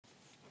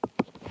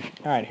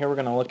Alright, here we're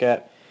going to look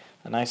at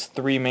a nice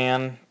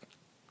three-man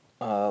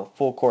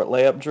full court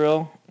layup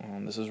drill.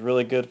 This is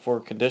really good for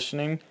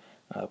conditioning.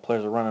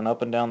 Players are running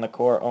up and down the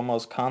court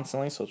almost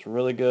constantly, so it's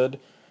really good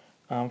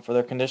for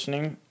their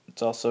conditioning.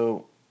 It's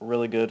also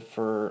really good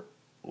for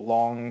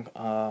long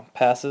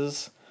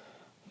passes.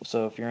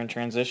 So if you're in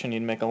transition,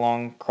 you'd make a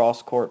long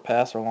cross-court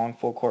pass or long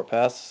full-court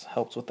pass.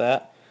 Helps with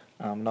that.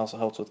 It also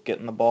helps with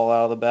getting the ball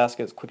out of the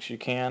basket as quick as you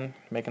can,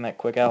 making that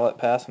quick outlet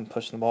pass and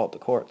pushing the ball up the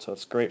court. So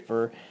it's great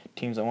for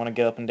teams that want to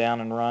get up and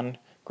down and run.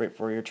 Great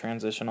for your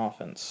transition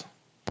offense.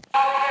 So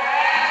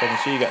you can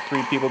see you got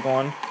three people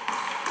going.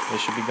 They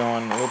should be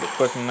going a little bit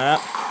quicker than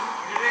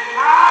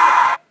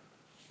that.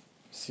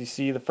 So you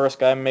see the first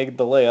guy made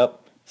the layup.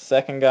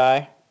 Second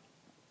guy,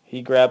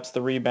 he grabs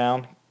the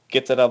rebound,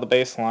 gets it out of the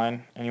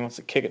baseline, and he wants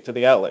to kick it to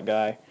the outlet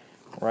guy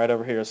right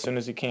over here as soon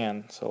as he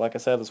can. So like I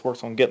said, this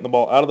works on getting the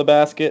ball out of the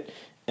basket,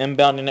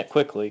 inbounding it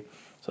quickly.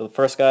 So the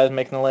first guy is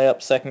making the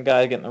layup, second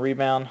guy is getting the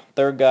rebound,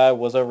 third guy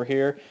was over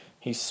here.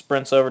 He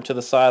sprints over to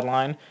the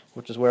sideline,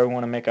 which is where we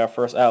want to make our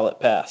first outlet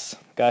pass.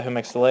 Guy who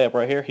makes the layup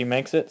right here, he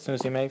makes it. As soon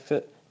as he makes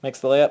the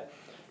layup,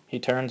 he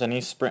turns and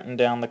he's sprinting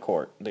down the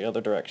court, the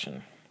other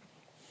direction.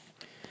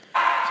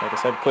 So like I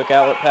said, quick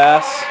outlet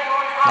pass,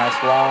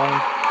 nice long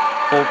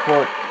full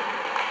court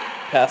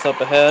pass up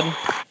ahead,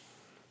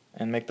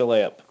 and make the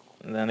layup.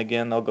 And then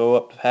again, they'll go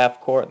up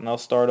half court and they'll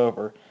start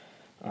over.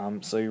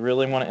 So you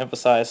really want to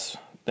emphasize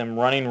them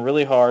running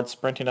really hard,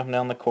 sprinting up and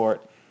down the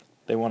court.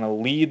 They want to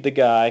lead the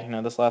guy.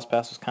 This last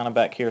pass was kind of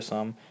back here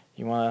some.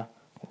 You want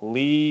to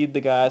lead the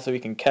guy so he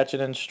can catch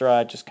it in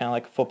stride, just kind of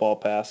like a football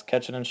pass.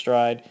 Catch it in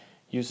stride,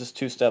 use his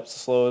 2 steps to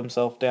slow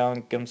himself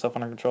down, get himself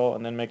under control,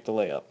 and then make the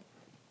layup.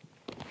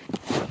 And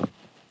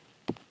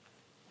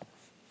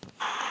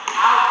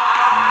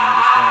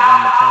just run it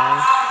one more time.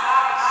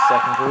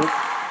 Second group,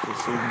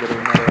 just so you can get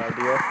another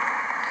idea.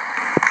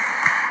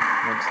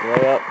 Makes the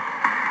layup,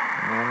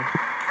 and then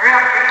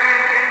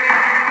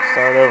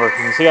start over. You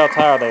can see how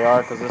tired they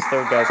are because this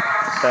third guy's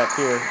back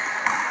here.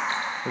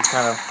 He's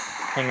kind of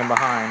hanging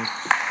behind.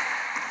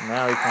 And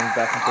now he comes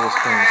back into the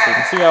screen. So you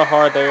can see how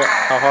hard they're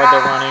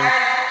running.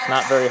 It's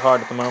not very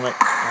hard at the moment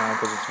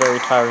because it's very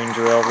tiring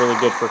drill. Really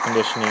good for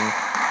conditioning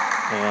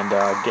and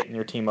getting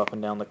your team up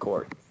and down the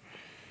court.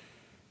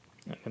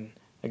 And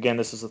again,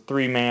 this is a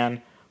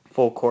 3-man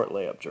full court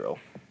layup drill.